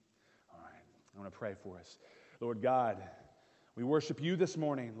I want to pray for us. Lord God, we worship you this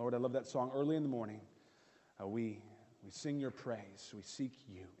morning. Lord, I love that song early in the morning. We sing your praise. We seek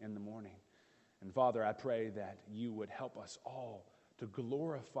you in the morning. And Father, I pray that you would help us all to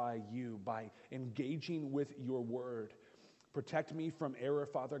glorify you by engaging with your word. Protect me from error,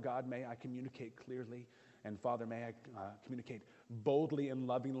 Father God. May I communicate clearly. And Father, may I communicate boldly and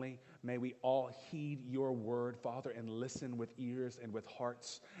lovingly. May we all heed your word, Father, and listen with ears and with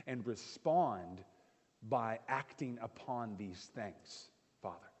hearts and respond by acting upon these things,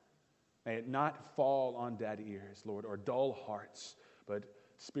 Father. May it not fall on dead ears, Lord, or dull hearts, but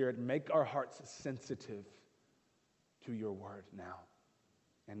Spirit, make our hearts sensitive to your word now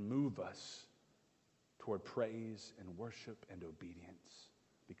and move us toward praise and worship and obedience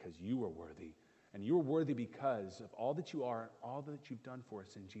because you are worthy. And you are worthy because of all that you are, all that you've done for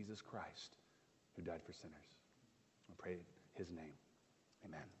us in Jesus Christ, who died for sinners. I pray in his name.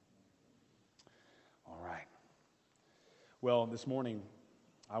 Amen. All right. Well, this morning,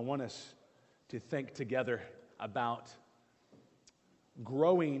 I want us to think together about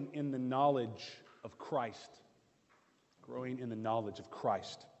growing in the knowledge of Christ. Growing in the knowledge of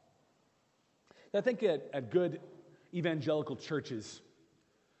Christ. I think at good evangelical churches,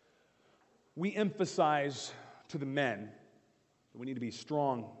 we emphasize to the men that we need to be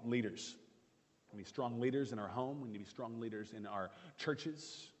strong leaders. We need to be strong leaders in our home. We need to be strong leaders in our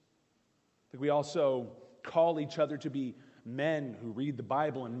churches. I think we also call each other to be men who read the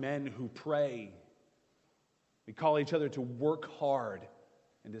Bible and men who pray. We call each other to work hard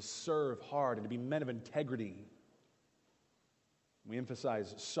and to serve hard and to be men of integrity. We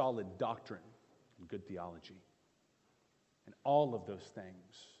emphasize solid doctrine and good theology. And all of those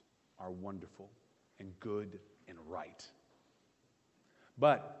things are wonderful and good and right.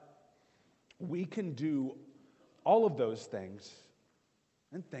 But we can do all of those things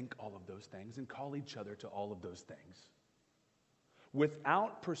and think all of those things and call each other to all of those things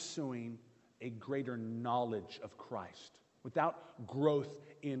without pursuing a greater knowledge of Christ, without growth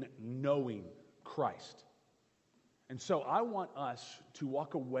in knowing Christ. And so I want us to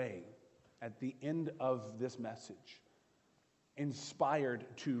walk away at the end of this message inspired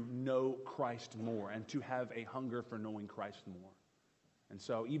to know Christ more and to have a hunger for knowing Christ more. And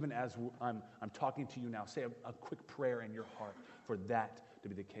so even as I'm talking to you now, say a quick prayer in your heart for that to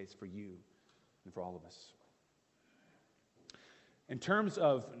be the case for you and for all of us. In terms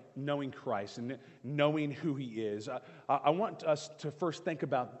of knowing Christ and knowing who he is, I want us to first think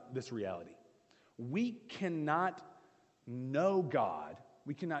about this reality. We cannot know God,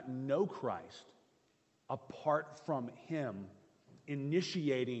 we cannot know Christ apart from him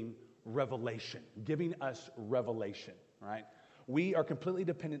initiating revelation, giving us revelation, right? We are completely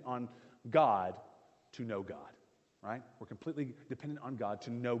dependent on God to know God, right? We're completely dependent on God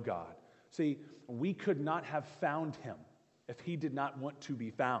to know God. See, we could not have found him if he did not want to be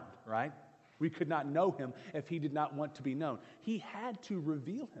found, right? We could not know him if he did not want to be known. He had to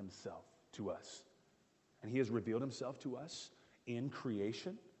reveal himself to us. And he has revealed himself to us in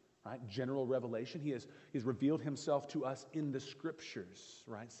creation, right? General revelation. He has revealed himself to us in the scriptures,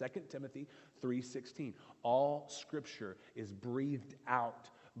 right? 2 Timothy 3:16. All scripture is breathed out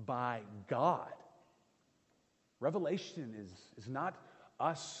by God. Revelation is not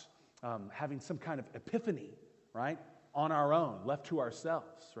us having some kind of epiphany, right? On our own, left to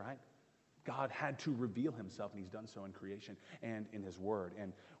ourselves, right? God had to reveal himself, and he's done so in creation and in his word.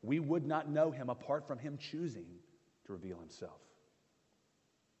 And we would not know him apart from him choosing to reveal himself.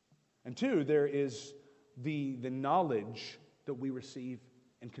 And two, there is the knowledge that we receive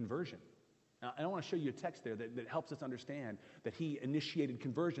in conversion. Now, I want to show you a text there that helps us understand that he initiated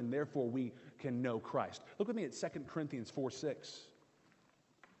conversion, therefore we can know Christ. Look with me at 2 Corinthians 4:6.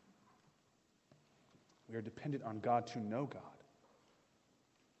 We are dependent on God to know God.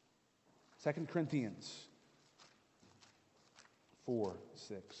 2 Corinthians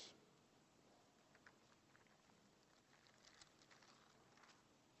 4:6.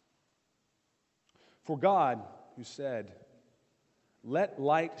 For God, who said, "Let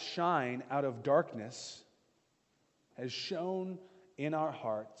light shine out of darkness," has shone in our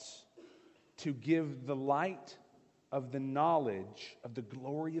hearts to give the light of the knowledge of the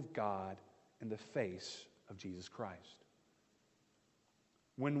glory of God in the face of Jesus Christ.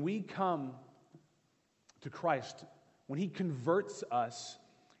 When we come to Christ, when he converts us,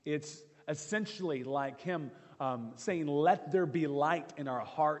 it's essentially like him saying, "Let there be light in our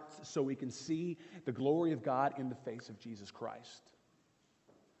hearts so we can see the glory of God in the face of Jesus Christ."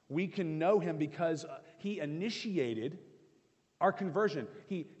 We can know him because he initiated our conversion.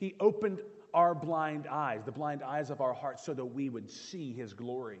 He opened our blind eyes, the blind eyes of our hearts, so that we would see his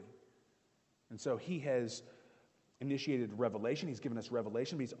glory. And so he has initiated revelation. He's given us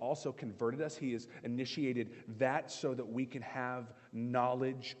revelation, but he's also converted us. He has initiated that so that we can have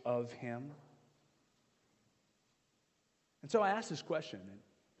knowledge of him. And so I ask this question,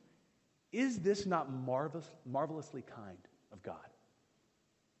 is this not marvelously kind of God?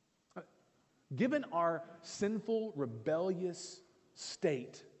 Given our sinful, rebellious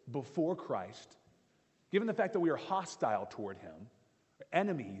state before Christ, given the fact that we are hostile toward him,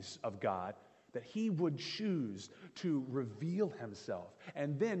 enemies of God, that he would choose to reveal himself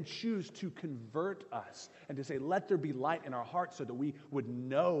and then choose to convert us and to say, let there be light in our hearts so that we would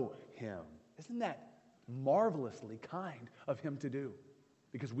know him. Isn't that marvelously kind of him to do?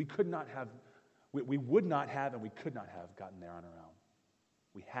 Because we would not have and we could not have gotten there on our own.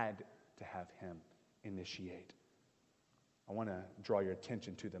 We had to have him initiate. I want to draw your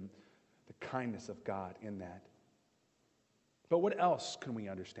attention to the kindness of God in that. But what else can we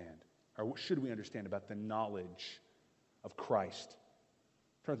understand? Or what should we understand about the knowledge of Christ?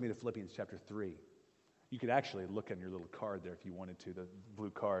 Turn with me to Philippians chapter 3. You could actually look on your little card there if you wanted to. The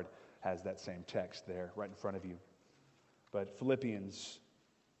blue card has that same text there right in front of you. But Philippians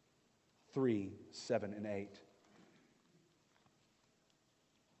 3, 7, and 8.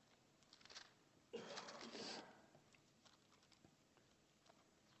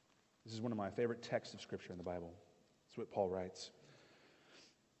 This is one of my favorite texts of Scripture in the Bible. That's what Paul writes.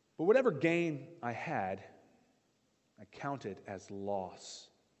 But whatever gain I had, I counted as loss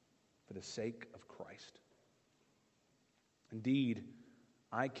for the sake of Christ. Indeed,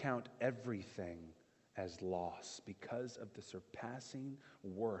 I count everything as loss because of the surpassing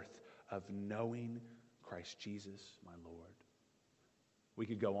worth of knowing Christ Jesus, my Lord. We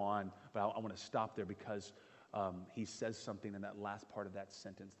could go on, but I want to stop there because he says something in that last part of that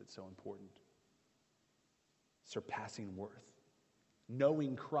sentence that's so important. Surpassing worth.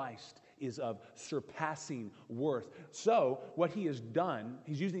 Knowing Christ is of surpassing worth. So, what he has done,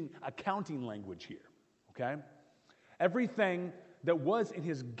 he's using accounting language here, okay? Everything that was in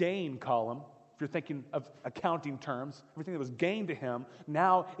his gain column, if you're thinking of accounting terms, everything that was gained to him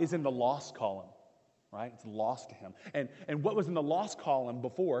now is in the loss column, right? It's lost to him. And what was in the loss column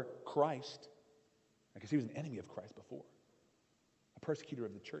before? Christ. Because he was an enemy of Christ before, a persecutor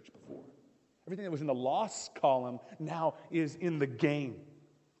of the church before. Everything that was in the loss column now is in the gain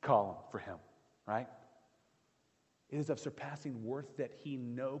column for him, right? It is of surpassing worth that he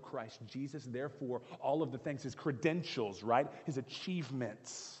know Christ Jesus. Therefore, all of the things, his credentials, right? His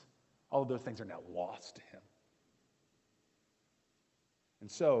achievements, all of those things are now lost to him. And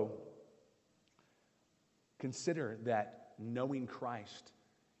so, consider that knowing Christ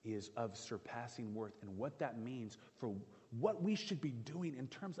is of surpassing worth and what that means for what we should be doing in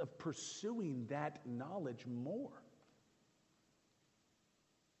terms of pursuing that knowledge more.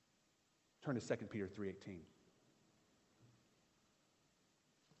 Turn to 2 Peter 3:18.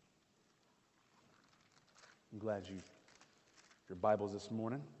 I'm glad you your Bibles this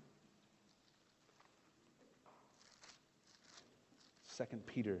morning. 2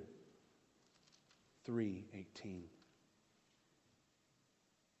 Peter 3:18.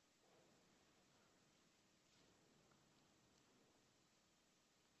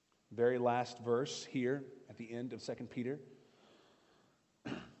 Very last verse here at the end of 2 Peter.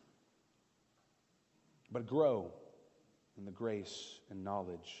 But grow in the grace and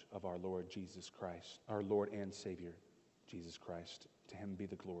knowledge of our Lord Jesus Christ, our Lord and Savior, Jesus Christ. To him be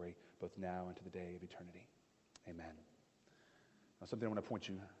the glory, both now and to the day of eternity. Amen. Now, something I want to point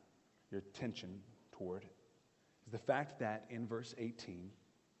your attention toward is the fact that in verse 18,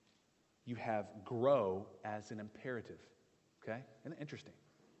 you have grow as an imperative. Okay? Isn't it interesting?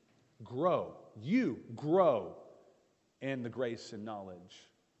 Grow. You grow in the grace and knowledge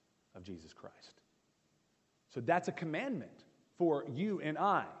of Jesus Christ. So that's a commandment for you and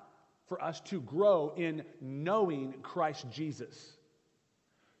I, for us to grow in knowing Christ Jesus.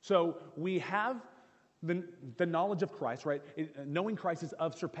 So we have the knowledge of Christ, right? Knowing Christ is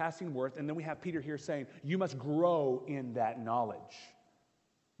of surpassing worth, and then we have Peter here saying, you must grow in that knowledge.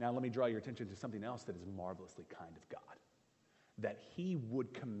 Now let me draw your attention to something else that is marvelously kind of God. That he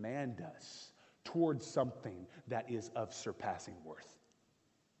would command us towards something that is of surpassing worth.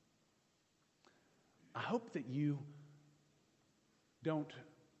 I hope that you don't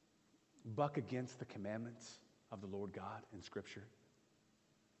buck against the commandments of the Lord God in Scripture.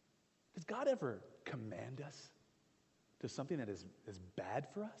 Does God ever command us to something that is bad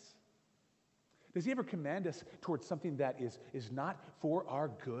for us? Does he ever command us towards something that is not for our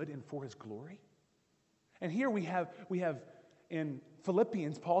good and for his glory? And here we have in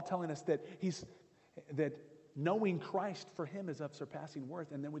Philippians, Paul telling us that knowing Christ for him is of surpassing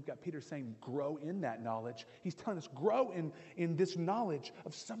worth. And then we've got Peter saying, grow in that knowledge. He's telling us, grow in this knowledge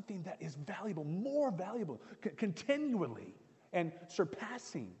of something that is valuable, more valuable, continually, and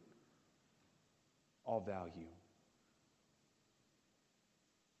surpassing all value.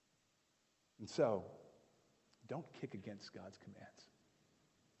 And so, don't kick against God's commands.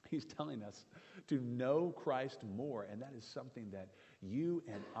 He's telling us to know Christ more, and that is something that you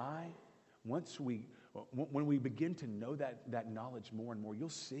and I, when we begin to know that knowledge more and more, you'll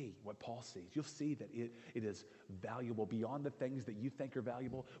see what Paul sees. You'll see that it is valuable beyond the things that you think are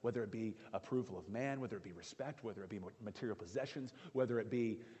valuable, whether it be approval of man, whether it be respect, whether it be material possessions, whether it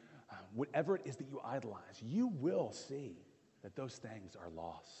be whatever it is that you idolize. You will see that those things are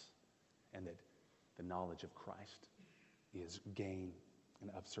loss, and that the knowledge of Christ is gain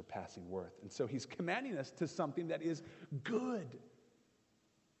and of surpassing worth. And so he's commanding us to something that is good.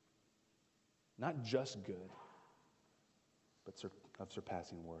 Not just good, but of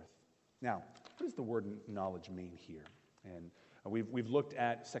surpassing worth. Now, what does the word knowledge mean here? And we've looked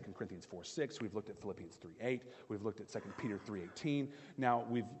at 2 Corinthians 4:6. We've looked at Philippians 3:8. We've looked at 2 Peter 3:18. Now,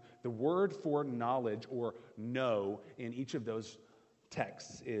 the word for knowledge or know in each of those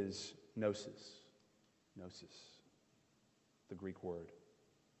texts is gnosis. Gnosis, the Greek word.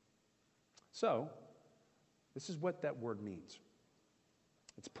 So, this is what that word means.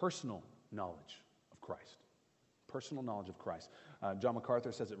 It's personal knowledge of Christ. Personal knowledge of Christ. John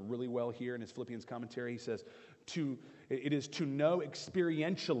MacArthur says it really well here in his Philippians commentary. He says, it is to know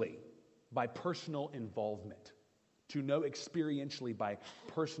experientially by personal involvement. To know experientially by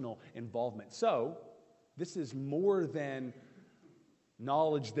personal involvement. So, this is more than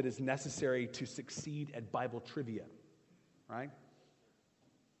knowledge that is necessary to succeed at Bible trivia, right?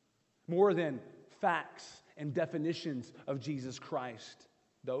 More than facts and definitions of Jesus Christ.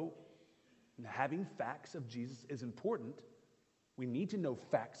 Though having facts of Jesus is important. We need to know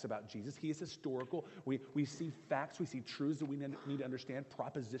facts about Jesus. He is historical. We see facts, we see truths that we need to understand,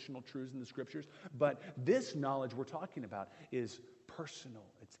 propositional truths in the Scriptures. But this knowledge we're talking about is personal,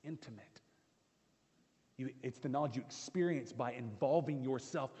 it's intimate. It's the knowledge you experience by involving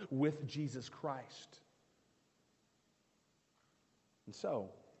yourself with Jesus Christ. And so,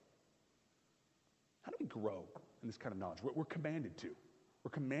 how do we grow in this kind of knowledge? We're commanded to.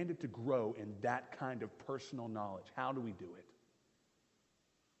 We're commanded to grow in that kind of personal knowledge. How do we do it?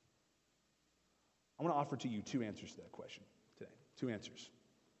 I want to offer to you two answers to that question today. Two answers.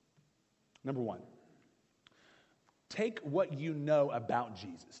 Number one, take what you know about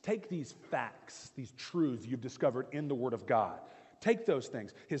Jesus. Take these facts, these truths you've discovered in the Word of God. Take those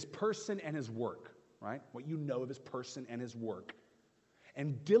things, his person and his work, right? What you know of his person and his work.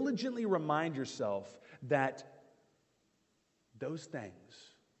 And diligently remind yourself that those things,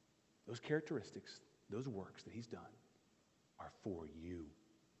 those characteristics, those works that he's done are for you.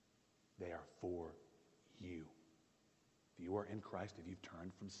 They are for you. If you are in Christ, if you've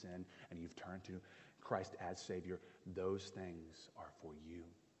turned from sin and you've turned to Christ as Savior, those things are for you.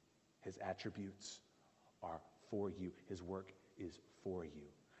 His attributes are for you. His work is for you.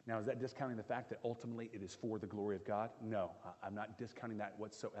 Now, is that discounting the fact that ultimately it is for the glory of God? No, I'm not discounting that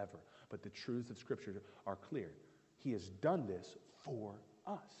whatsoever. But the truths of Scripture are clear. He has done this for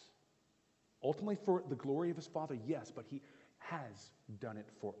us. Ultimately for the glory of his Father, yes, but he has done it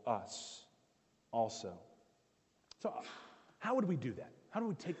for us also. So how would we do that? How do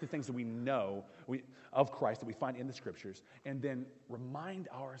we take the things that we know of Christ that we find in the Scriptures and then remind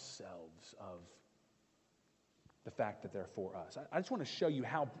ourselves of the fact that they're for us? I just want to show you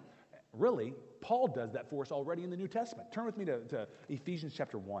how, really, Paul does that for us already in the New Testament. Turn with me to Ephesians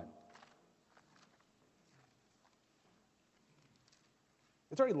chapter 1.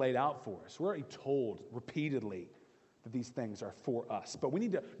 It's already laid out for us. We're already told repeatedly that these things are for us. But we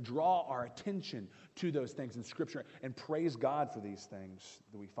need to draw our attention to those things in Scripture and praise God for these things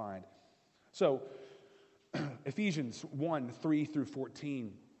that we find. So, Ephesians 1, 3 through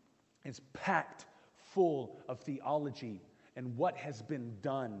 14 is packed full of theology and what has been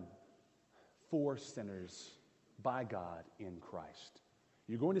done for sinners by God in Christ.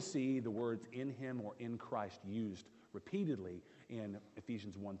 You're going to see the words in him or in Christ used repeatedly in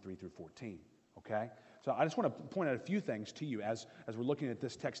Ephesians 1, 3 through 14, okay? So I just want to point out a few things to you as we're looking at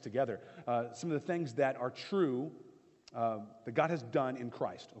this text together. Some of the things that are true that God has done in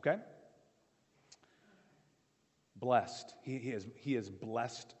Christ, okay? Blessed. He has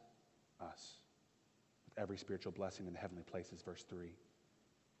blessed us with every spiritual blessing in the heavenly places, verse 3,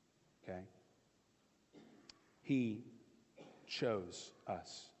 okay? He chose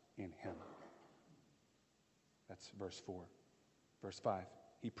us in him. That's verse 4. Verse 5,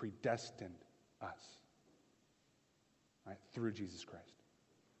 he predestined us. right, through Jesus Christ.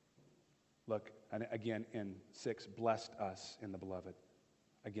 Look, and again in 6, blessed us in the beloved.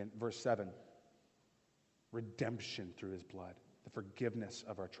 Again, verse 7, redemption through his blood, the forgiveness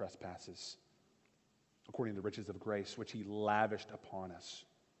of our trespasses, according to the riches of grace, which he lavished upon us.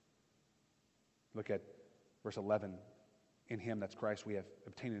 Look at verse 11. In him, that's Christ, we have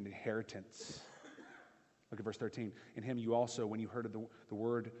obtained an inheritance. Look at verse 13. In him you also, when you heard of the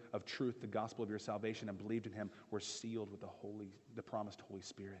word of truth, the gospel of your salvation, and believed in him, were sealed with the promised Holy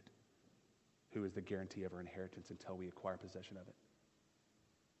Spirit, who is the guarantee of our inheritance until we acquire possession of it.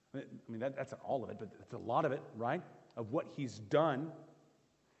 I mean, that's not all of it, but it's a lot of it, right? Of what he's done.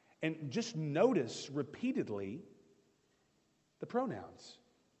 And just notice repeatedly the pronouns.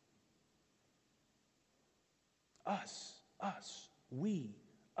 Us, we,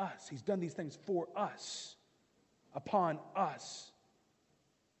 us. He's done these things for us, upon us.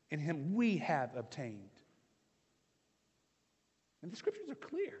 In him we have obtained. And the scriptures are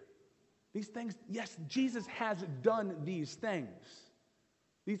clear. These things, yes, Jesus has done these things.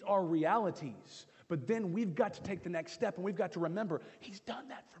 These are realities. But then we've got to take the next step, and we've got to remember, he's done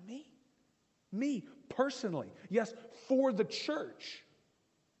that for me. Me, personally. Yes, for the church.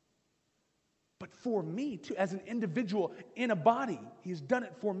 But for me, too, as an individual in a body, he's done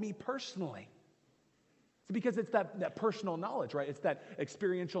it for me personally. It's because it's that personal knowledge, right? It's that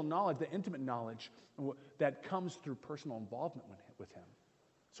experiential knowledge, the intimate knowledge that comes through personal involvement with him.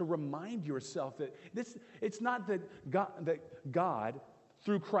 So remind yourself that it's not that God,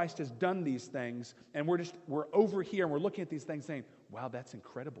 through Christ, has done these things, and we're over here and we're looking at these things saying, wow, that's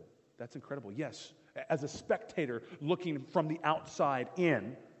incredible. That's incredible. Yes, as a spectator looking from the outside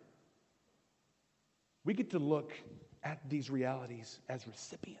in, we get to look at these realities as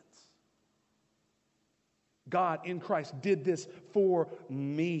recipients. God in Christ did this for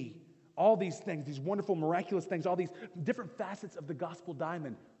me. All these things, these wonderful, miraculous things, all these different facets of the gospel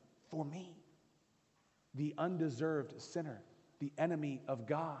diamond for me. The undeserved sinner, the enemy of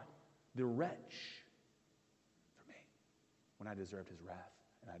God, the wretch for me, when I deserved his wrath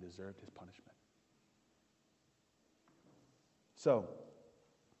and I deserved his punishment. So,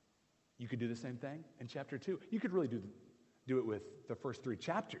 you could do the same thing in chapter 2. You could really do it with the first 3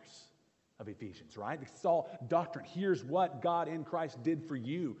 chapters of Ephesians, right? It's all doctrine. Here's what God in Christ did for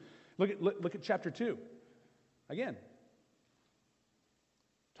you. Look at chapter 2. Again,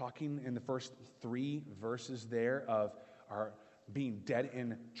 talking in the first 3 verses there of our being dead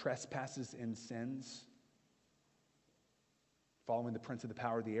in trespasses and sins, following the prince of the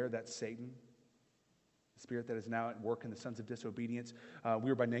power of the air, that's Satan. Spirit that is now at work in the sons of disobedience.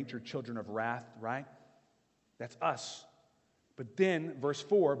 We are by nature children of wrath, right? That's us. But then, verse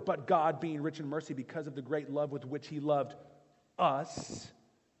 4, but God, being rich in mercy because of the great love with which he loved us,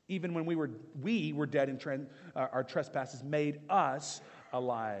 even when we were dead in our trespasses, made us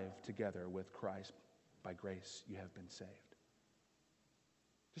alive together with Christ. By grace you have been saved.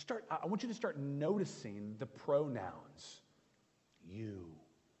 I want you to start noticing the pronouns. You,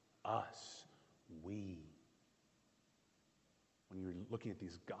 us, we. When you're looking at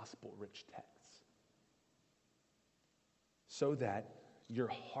these gospel-rich texts, so that your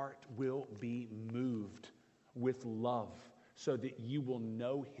heart will be moved with love, so that you will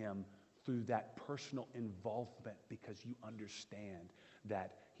know him through that personal involvement because you understand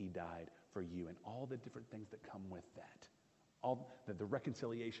that he died for you and all the different things that come with that. All the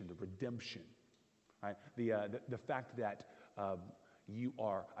reconciliation, the redemption, right? The fact that you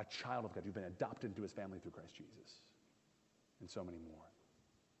are a child of God. You've been adopted into his family through Christ Jesus. And so many more.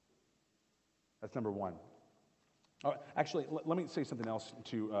 That's number 1. Actually, let me say something else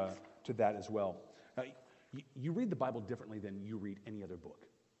to that as well. You read the Bible differently than you read any other book.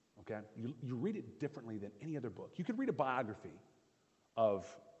 Okay? You read it differently than any other book. You could read a biography of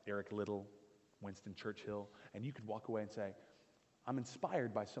Eric Liddell, Winston Churchill, and you could walk away and say, I'm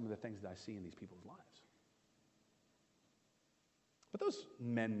inspired by some of the things that I see in these people's lives. But those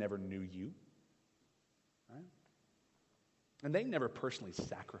men never knew you. Right? And they never personally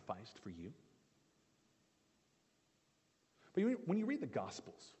sacrificed for you. But when you read the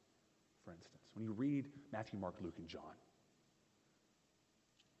Gospels, for instance, when you read Matthew, Mark, Luke, and John,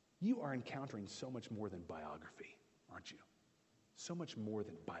 you are encountering so much more than biography, aren't you? So much more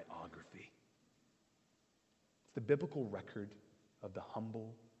than biography. It's the biblical record of the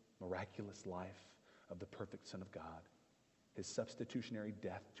humble, miraculous life of the perfect Son of God, his substitutionary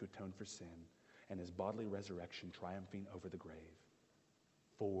death to atone for sin, and his bodily resurrection triumphing over the grave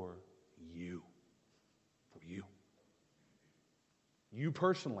for you. For you. You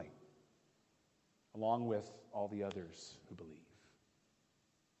personally, along with all the others who believe.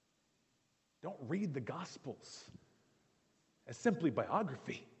 Don't read the Gospels as simply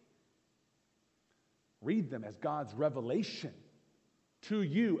biography. Read them as God's revelation to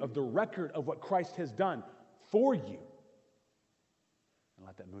you of the record of what Christ has done for you. And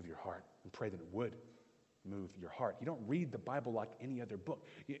let that move your heart, and pray that it would move your heart. You don't read the Bible like any other book.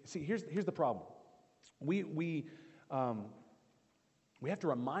 See, here's the problem. We have to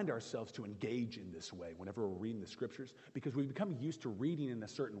remind ourselves to engage in this way whenever we're reading the Scriptures, because we've become used to reading in a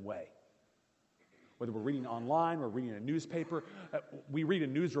certain way. Whether we're reading online, we're reading a newspaper, we read a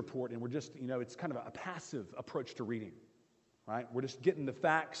news report and we're just, it's kind of a passive approach to reading, right? We're just getting the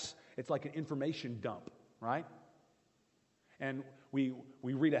facts. It's like an information dump, right? And we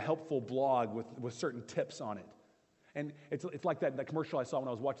read a helpful blog with certain tips on it. And it's like that commercial I saw when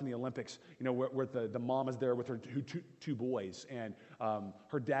I was watching the Olympics, where the mom is there with her two boys, and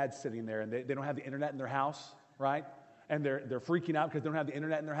her dad's sitting there, and they don't have the internet in their house, right? And they're freaking out because they don't have the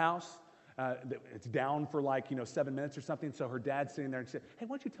internet in their house. It's down for 7 minutes or something, so her dad's sitting there and said, hey,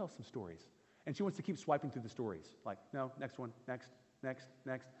 why don't you tell some stories? And she wants to keep swiping through the stories. Like, no, next one, next,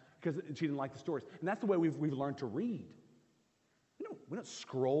 because she didn't like the stories. And that's the way we've learned to read. We don't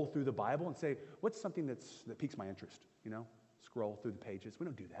scroll through the Bible and say, what's something that piques my interest? Scroll through the pages. We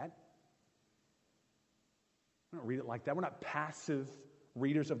don't do that. We don't read it like that. We're not passive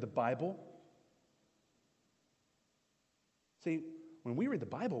readers of the Bible. See, when we read the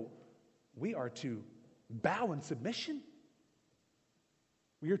Bible, we are to bow in submission.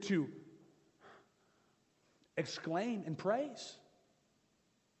 We are to exclaim in praise.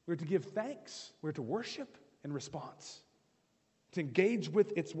 We're to give thanks. We're to worship in response. To engage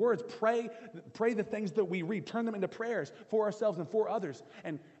with its words. Pray the things that we read. Turn them into prayers for ourselves and for others.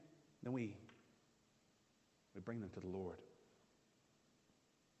 And then we bring them to the Lord.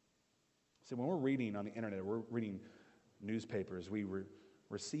 So when we're reading on the internet, we're reading newspapers, we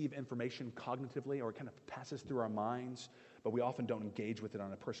receive information cognitively, or it kind of passes through our minds, but we often don't engage with it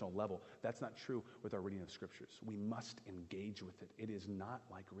on a personal level. That's not true with our reading of Scriptures. We must engage with it. It is not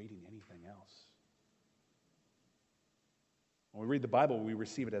like reading anything else. When we read the Bible, we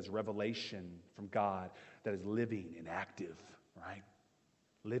receive it as revelation from God that is living and active, right?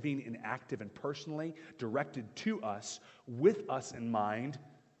 Living and active and personally directed to us, with us in mind,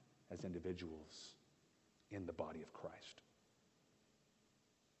 as individuals in the body of Christ.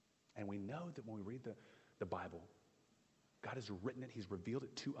 And we know that when we read the Bible, God has written it, He's revealed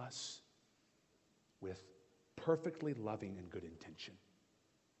it to us with perfectly loving and good intention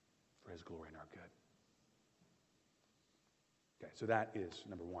for His glory and our good. Okay, so that is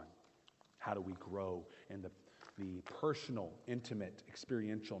number one. How do we grow in the personal, intimate,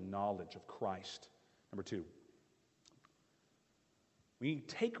 experiential knowledge of Christ? Number two, we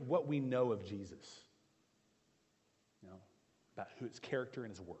take what we know of Jesus, about His character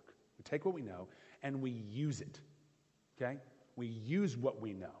and His work. We take what we know and we use it, okay? We use what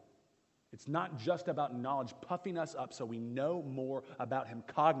we know. It's not just about knowledge puffing us up so we know more about Him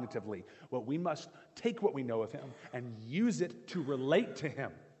cognitively. Well, we must take what we know of Him and use it to relate to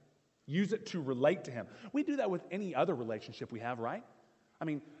Him. Use it to relate to Him. We do that with any other relationship we have, right? I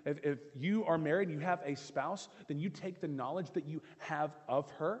mean, if you are married and you have a spouse, then you take the knowledge that you have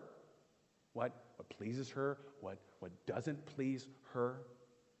of her, what pleases her, what doesn't please her,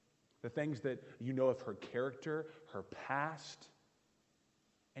 the things that you know of her character, her past,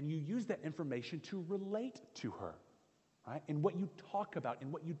 and you use that information to relate to her, right? In what you talk about,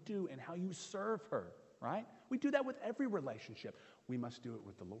 in what you do, and how you serve her, right? We do that with every relationship. We must do it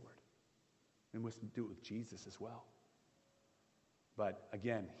with the Lord. We must do it with Jesus as well. But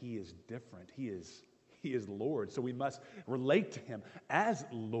again, He is different. He is Lord. So we must relate to Him as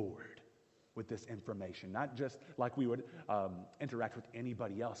Lord with this information. Not just like we would interact with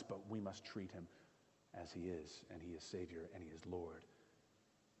anybody else, but we must treat Him as He is. And He is Savior, and He is Lord,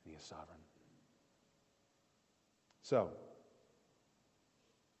 and He is sovereign. So,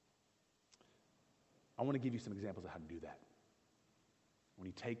 I want to give you some examples of how to do that. When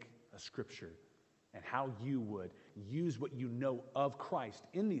you take a scripture and how you would use what you know of Christ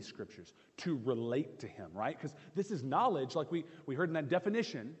in these scriptures to relate to Him, right? Because this is knowledge, like we heard in that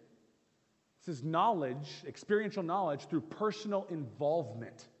definition. This is knowledge, experiential knowledge through personal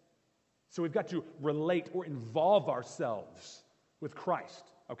involvement. So we've got to relate or involve ourselves with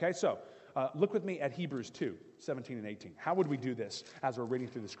Christ. Okay, so look with me at Hebrews 2, 17 and 18. How would we do this as we're reading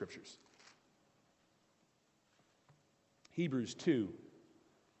through the scriptures? Hebrews 2,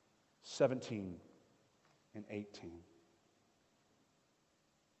 17 and 18.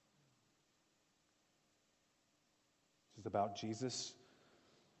 This is about Jesus.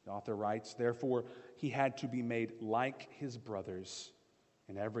 The author writes, "Therefore He had to be made like His brothers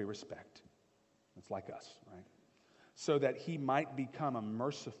in every respect." It's like us, right? so that he might become a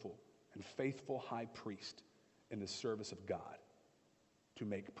merciful and faithful high priest in the service of God to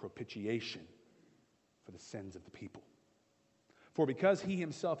make propitiation for the sins of the people. For because he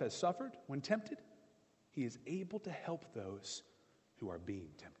himself has suffered when tempted, he is able to help those who are being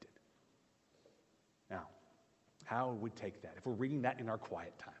tempted. Now, how would we take that? If we're reading that in our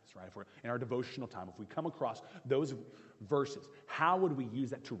quiet times, right? If we're in our devotional time, if we come across those verses, how would we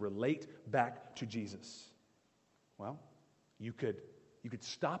use that to relate back to Jesus? Well, you could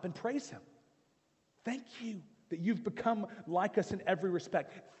stop and praise him. Thank you that you've become like us in every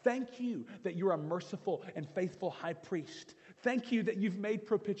respect. Thank you that you're a merciful and faithful high priest. Thank you that you've made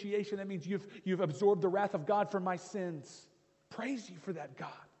propitiation. That means you've absorbed the wrath of God for my sins. Praise you for that, God.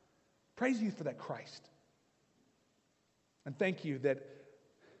 Praise you for that, Christ. And thank you that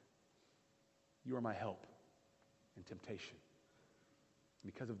you are my help in temptation.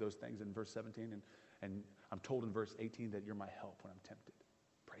 Because of those things in verse 17, and I'm told in verse 18 that you're my help when I'm tempted.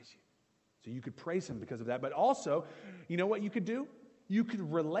 Praise you. So you could praise him because of that. But also, you know what you could do? You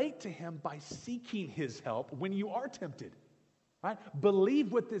could relate to him by seeking his help when you are tempted. Right?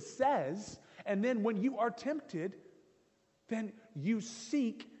 Believe what this says, and then when you are tempted, then you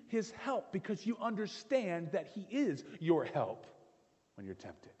seek his help because you understand that he is your help when you're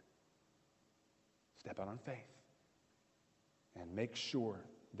tempted. Step out on faith and make sure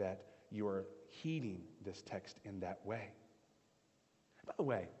that you are heeding this text in that way. By the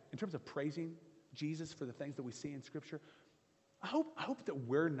way, in terms of praising Jesus for the things that we see in Scripture, I hope that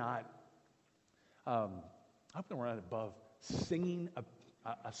we're not above singing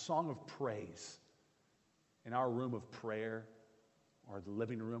a song of praise in our room of prayer or the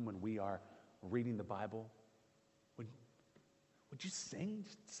living room when we are reading the Bible. Would you sing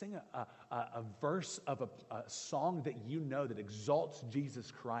a verse of a song that you know that exalts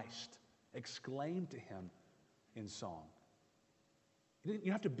Jesus Christ? Exclaim to him in song. You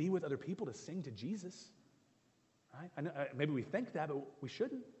don't have to be with other people to sing to Jesus. Right? I know, maybe we think that, but we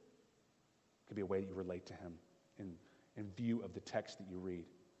shouldn't. It could be a way that you relate to him in view of the text that you read.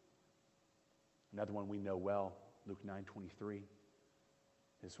 Another one we know well, Luke 9:23,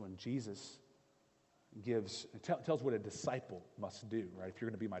 is when Jesus tells what a disciple must do, right? If you're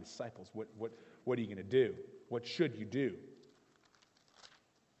going to be my disciples, what are you going to do? What should you do?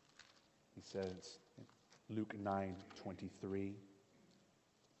 He says, Luke 9:23,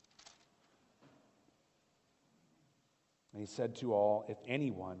 and he said to all, if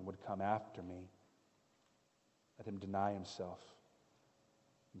anyone would come after me, let him deny himself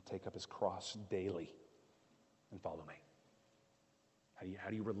and take up his cross daily and follow me. How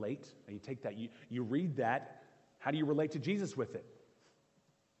do you relate? How do you take that? You read that. How do you relate to Jesus with it?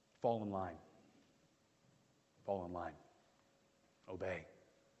 Fall in line. Fall in line. Obey.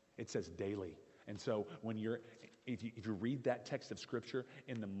 It says daily. And so if you read that text of Scripture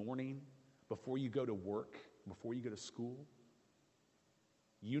in the morning, before you go to work, before you go to school,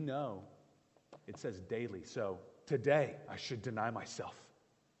 you know it says daily. So today I should deny myself.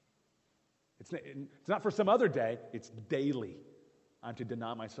 It's not for some other day. It's daily. I'm to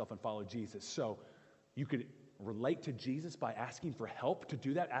deny myself and follow Jesus. So you could relate to Jesus by asking for help to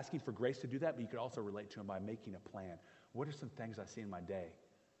do that, asking for grace to do that, but you could also relate to him by making a plan. What are some things I see in my day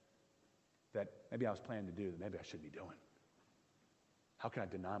that maybe I was planning to do that maybe I shouldn't be doing? How can I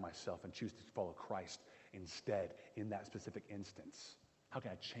deny myself and choose to follow Christ instead in that specific instance? How can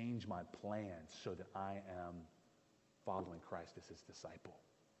I change my plans so that I am following Christ as his disciple?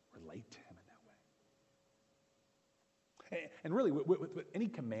 Relate to him in that way. And really, with any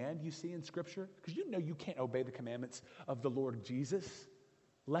command you see in Scripture, because you know you can't obey the commandments of the Lord Jesus,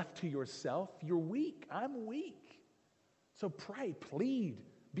 left to yourself, you're weak. I'm weak. So pray, plead,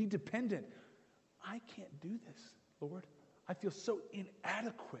 be dependent. I can't do this, Lord. I feel so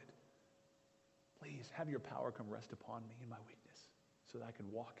inadequate. Please have your power come rest upon me in my weakness so that I can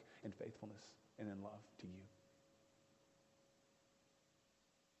walk in faithfulness and in love to you.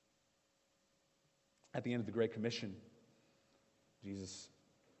 At the end of the Great Commission, Jesus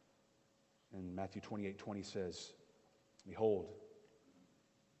in Matthew 28:20 says, behold,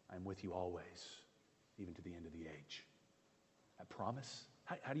 I am with you always, even to the end of the age. That promise,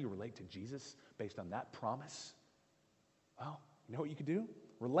 how do you relate to Jesus based on that promise? Well, you know what you could do?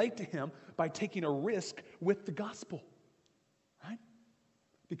 Relate to him by taking a risk with the gospel, right?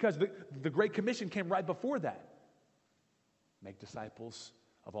 Because the Great Commission came right before that. Make disciples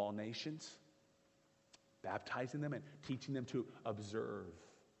of all nations, baptizing them and teaching them to observe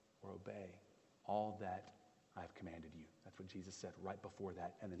or obey all that I've commanded you. That's what Jesus said right before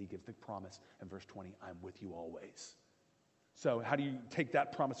that. And then he gives the promise in verse 20, I'm with you always. So how do you take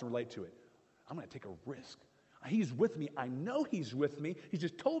that promise and relate to it? I'm going to take a risk. He's with me. I know he's with me. He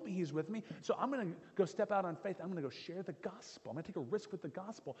just told me he's with me. So I'm going to go step out on faith. I'm going to go share the gospel. I'm going to take a risk with the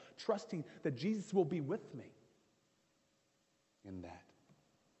gospel, trusting that Jesus will be with me in that.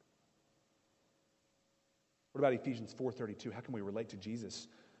 What about Ephesians 4:32? How can we relate to Jesus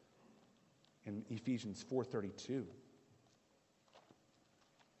in Ephesians 4:32?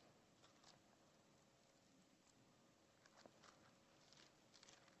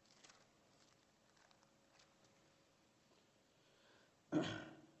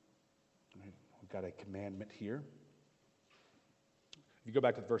 We've got a commandment here. If you go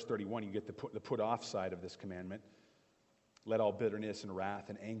back to verse 31, you get the put off side of this commandment. Let all bitterness and wrath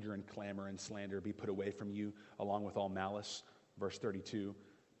and anger and clamor and slander be put away from you, along with all malice. Verse 32,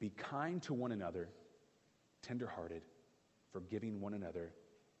 be kind to one another, tenderhearted, forgiving one another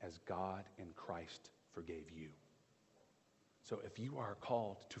as God in Christ forgave you. So if you are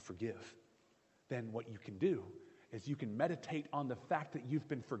called to forgive, then what you can do is you can meditate on the fact that you've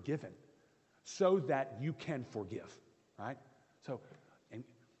been forgiven so that you can forgive, right? So and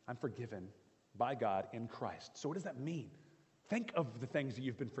I'm forgiven by God in Christ. So what does that mean? Think of the things that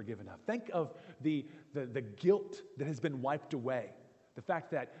you've been forgiven of. Think of the guilt that has been wiped away. The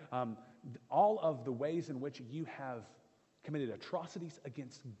fact that all of the ways in which you have committed atrocities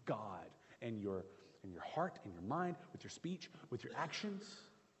against God in your heart, in your mind, with your speech, with your actions.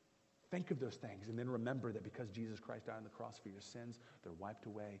 Think of those things and then remember that because Jesus Christ died on the cross for your sins, they're wiped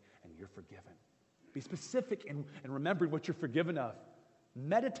away and you're forgiven. Be specific in remembering what you're forgiven of.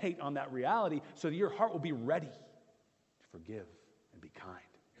 Meditate on that reality so that your heart will be ready to forgive and be kind.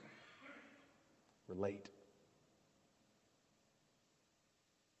 Relate.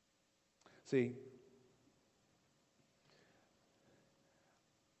 See,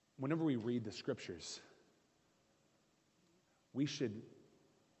 whenever we read the scriptures, we should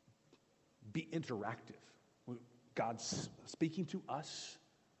be interactive. God's speaking to us.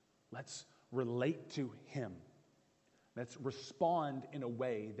 Let's relate to him. Let's respond in a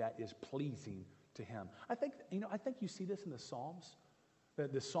way that is pleasing to him. I think you see this in the Psalms.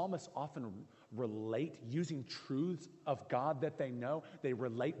 The psalmists often relate using truths of God that they know. They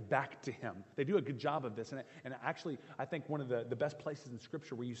relate back to him. They do a good job of this. And actually, I think one of the best places in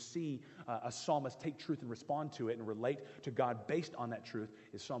Scripture where you see a psalmist take truth and respond to it and relate to God based on that truth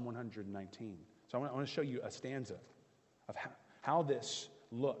is Psalm 119. So I want to show you a stanza of how this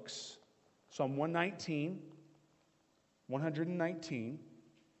looks. Psalm 119,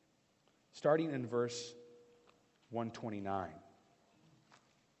 starting in verse 129.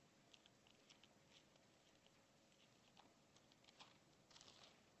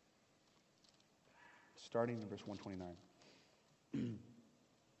 Starting in verse 129.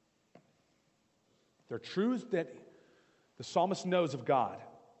 There are truths that the psalmist knows of God.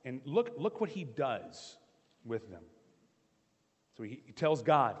 And look what he does with them. So he tells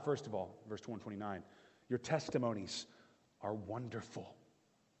God, first of all, verse 129, your testimonies are wonderful.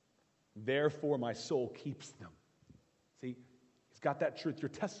 Therefore my soul keeps them. See, he's got that truth. Your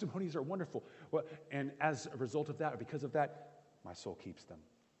testimonies are wonderful. Well, and as a result of that, or because of that, my soul keeps them,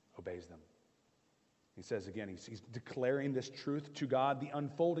 obeys them. He says again, he's declaring this truth to God. The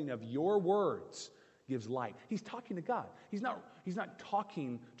unfolding of your words gives light. He's talking to God. He's not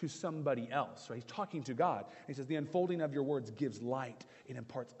talking to somebody else, right? He's talking to God. He says, the unfolding of your words gives light. It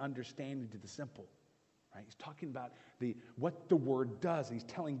imparts understanding to the simple, right? He's talking about what the word does. And he's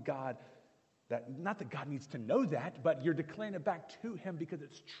telling God that, not that God needs to know that, but you're declaring it back to him because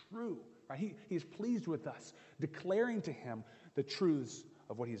it's true, right? He is pleased with us, declaring to him the truths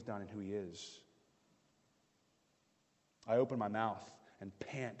of what he's done and who he is. I open my mouth and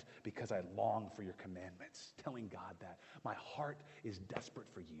pant because I long for your commandments, telling God that my heart is desperate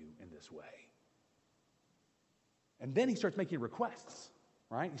for you in this way. And then he starts making requests,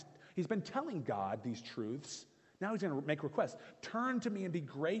 right? He's been telling God these truths. Now he's going to make requests. Turn to me and be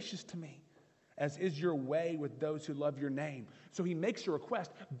gracious to me, as is your way with those who love your name. So he makes a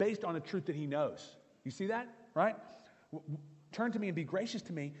request based on a truth that he knows. You see that, right? Turn to me and be gracious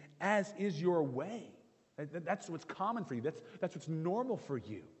to me, as is your way. That's what's common for you. That's what's normal for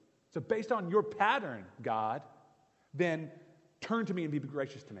you. So based on your pattern, God, then turn to me and be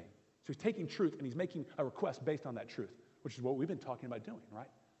gracious to me. So he's taking truth and he's making a request based on that truth, which is what we've been talking about doing, right?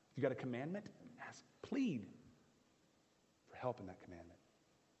 If you got a commandment, plead for help in that commandment.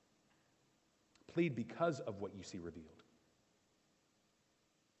 Plead because of what you see revealed.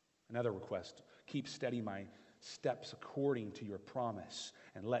 Another request, keep steady my steps according to your promise,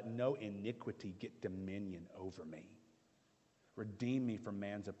 and let no iniquity get dominion over me. Redeem me from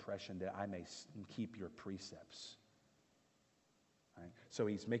man's oppression, that I may keep your precepts. Right? So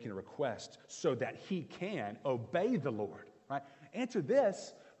he's making a request so that he can obey the Lord. Right? Answer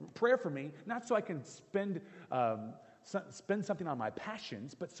this prayer for me, not so I can spend something on my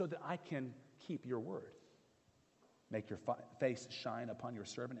passions, but so that I can keep your word. Make your face shine upon your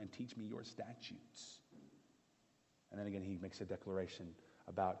servant and teach me your statutes. And then again, he makes a declaration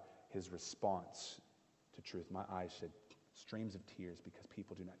about his response to truth. My eyes shed streams of tears because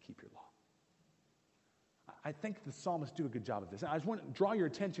people do not keep your law. I think the psalmists do a good job of this. And I just want to draw your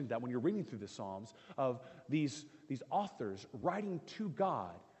attention to that when you're reading through the Psalms of these authors writing to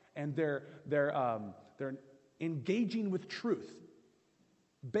God, and they're engaging with truth.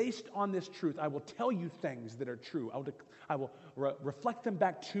 Based on this truth, I will tell you things that are true. I will reflect them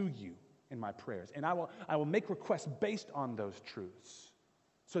back to you in my prayers. And I will make requests based on those truths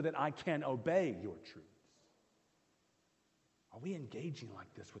so that I can obey your truths. Are we engaging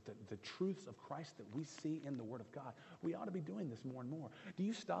like this with the truths of Christ that we see in the Word of God? We ought to be doing this more and more. Do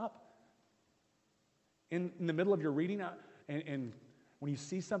you stop in the middle of your reading and when you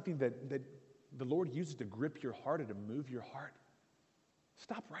see something that the Lord uses to grip your heart or to move your heart?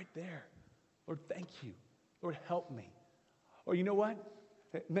 Stop right there. Lord, thank you. Lord, help me. Or you know what?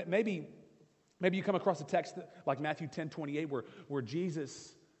 Maybe you come across a text like Matthew 10:28 where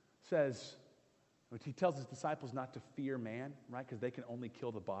Jesus says, he tells his disciples not to fear man, right? Because they can only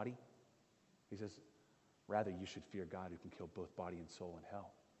kill the body. He says, rather you should fear God who can kill both body and soul in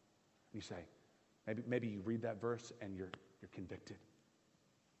hell. And you say, maybe you read that verse and you're convicted.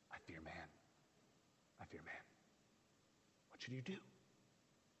 I fear man. I fear man. What should you do?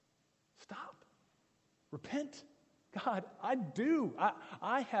 Stop. Repent. God, I do.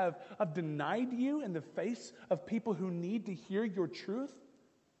 I've denied you in the face of people who need to hear your truth.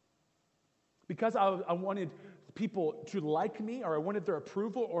 Because I wanted people to like me, or I wanted their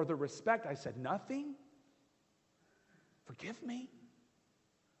approval or their respect, I said nothing. Forgive me.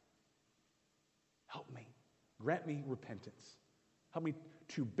 Help me. Grant me repentance. Help me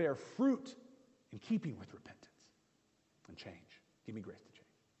to bear fruit in keeping with repentance and change. Give me grace to change.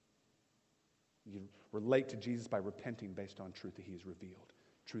 You relate to Jesus by repenting based on truth that he has revealed,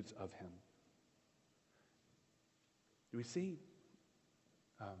 truths of him. Do we see?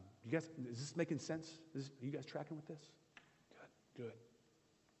 You guys, is this making sense? Are you guys tracking with this? Good.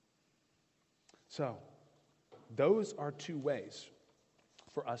 So, those are two ways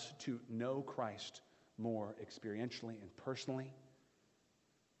for us to know Christ more experientially and personally.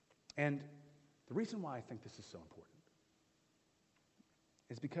 And the reason why I think this is so important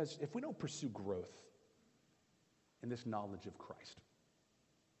is because if we don't pursue growth in this knowledge of Christ,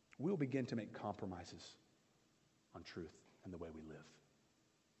 we'll begin to make compromises on truth and the way we live.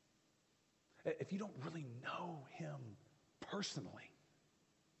 If you don't really know him personally,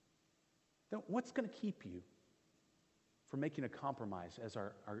 then what's going to keep you from making a compromise as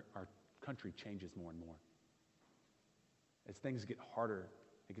our country changes more and more? As things get harder,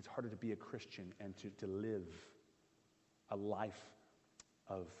 it gets harder to be a Christian and to live a life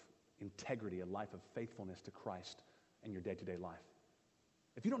of integrity, a life of faithfulness to Christ in your day-to-day life.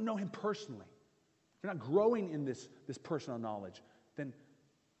 If you don't know him personally, if you're not growing in this personal knowledge, then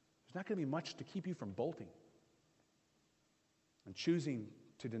there's not going to be much to keep you from bolting and choosing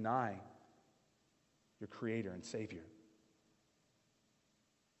to deny your Creator and Savior.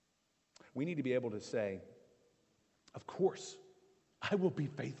 We need to be able to say, of course, I will be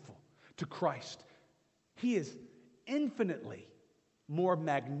faithful to Christ. He is infinitely more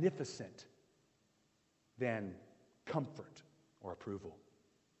magnificent than comfort or approval.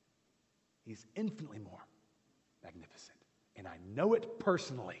 He's infinitely more magnificent. And I know it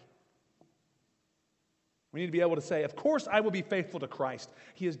personally. We need to be able to say, of course I will be faithful to Christ.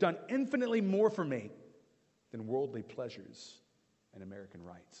 He has done infinitely more for me than worldly pleasures and American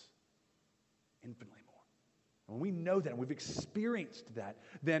rights. Infinitely more. And when we know that and we've experienced that,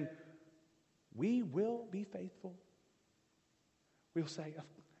 then we will be faithful. We'll say,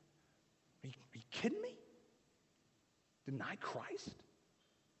 are you kidding me? Deny Christ?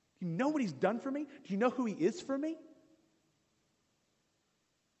 Do you know what he's done for me? Do you know who he is for me?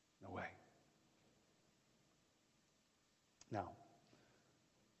 No way. Now,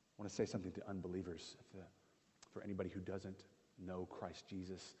 I want to say something to unbelievers. For anybody who doesn't know Christ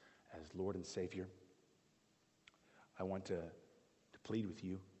Jesus as Lord and Savior, I want to plead with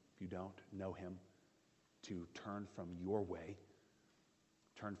you, if you don't know him, to turn from your way,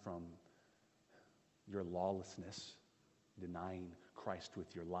 turn from your lawlessness, denying Christ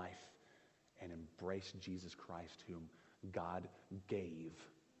with your life, and embrace Jesus Christ, whom God gave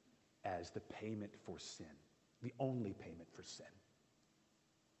as the payment for sin, the only payment for sin.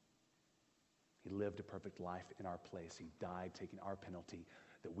 He lived a perfect life in our place. He died taking our penalty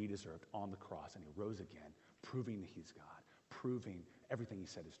that we deserved on the cross, and he rose again, proving that he's God, proving everything he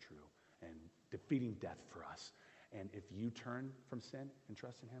said is true, and defeating death for us. And if you turn from sin and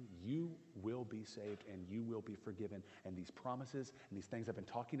trust in him, you will be saved and you will be forgiven. And these promises and these things I've been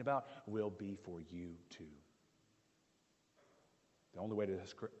talking about will be for you too. The only way to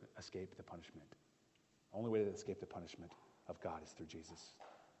escape the punishment, of God is through Jesus.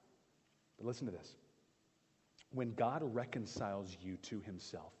 But listen to this. When God reconciles you to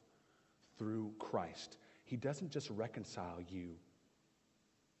himself through Christ, he doesn't just reconcile you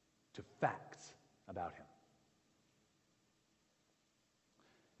to facts about him.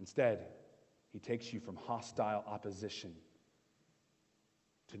 Instead, he takes you from hostile opposition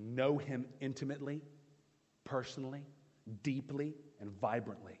to know him intimately, personally, deeply, and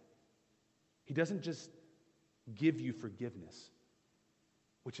vibrantly. He doesn't just give you forgiveness,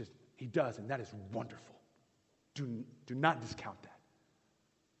 which is, he does, and that is wonderful. Do not discount that.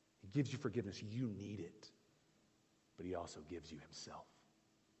 He gives you forgiveness. You need it. But he also gives you himself.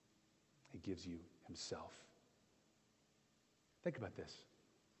 He gives you himself. Think about this.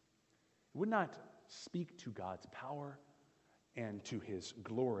 It would not speak to God's power and to his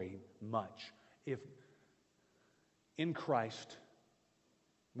glory much if in Christ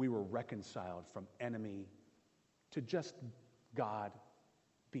we were reconciled from enemy to just God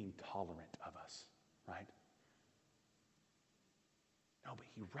being tolerant of us, right? No, but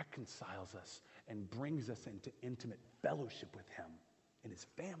he reconciles us and brings us into intimate fellowship with him and his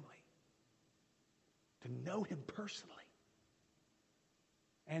family, to know him personally.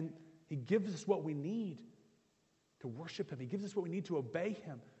 And he gives us what we need to worship him. He gives us what we need to obey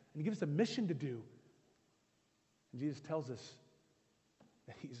him. And he gives us a mission to do. And Jesus tells us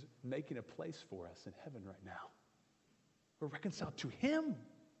that he's making a place for us in heaven right now. We're reconciled to him.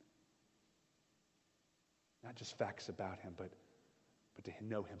 Not just facts about him, but to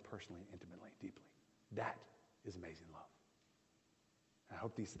know him personally, intimately, deeply. That is amazing love. And I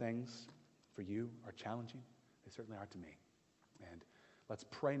hope these things for you are challenging. They certainly are to me. And let's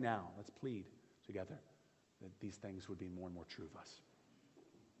pray now. Let's plead together that these things would be more and more true of us.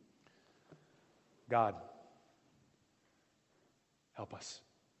 God, help us.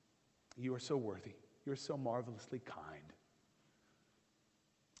 You are so worthy. You are so marvelously kind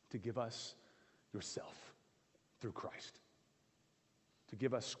to give us yourself through Christ. To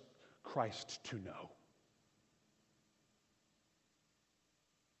give us Christ to know.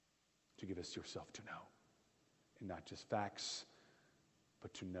 To give us yourself to know. And not just facts,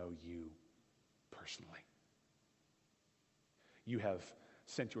 but to know you personally. You have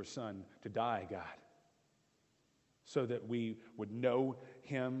sent your Son to die, God, so that we would know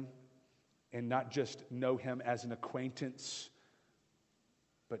him, and not just know him as an acquaintance,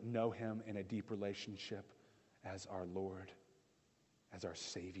 but know him in a deep relationship as our Lord, as our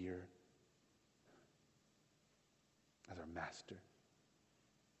Savior, as our Master.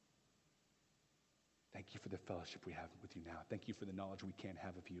 Thank you for the fellowship we have with you now. Thank you for the knowledge we can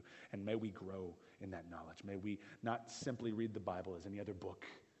have of you. And may we grow in that knowledge. May we not simply read the Bible as any other book.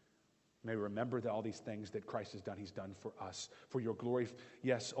 May we remember that all these things that Christ has done, he's done for us. For your glory,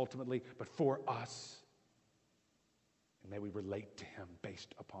 yes, ultimately, but for us. And may we relate to him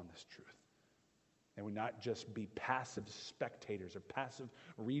based upon this truth. May we not just be passive spectators or passive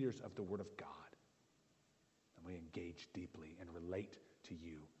readers of the Word of God. And we engage deeply and relate to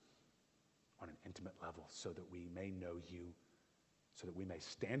you on an intimate level so that we may know you, so that we may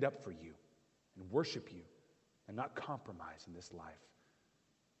stand up for you and worship you and not compromise in this life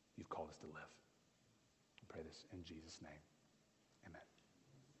you've called us to live. I pray this in Jesus' name. Amen.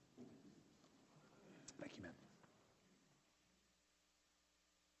 Thank you, man.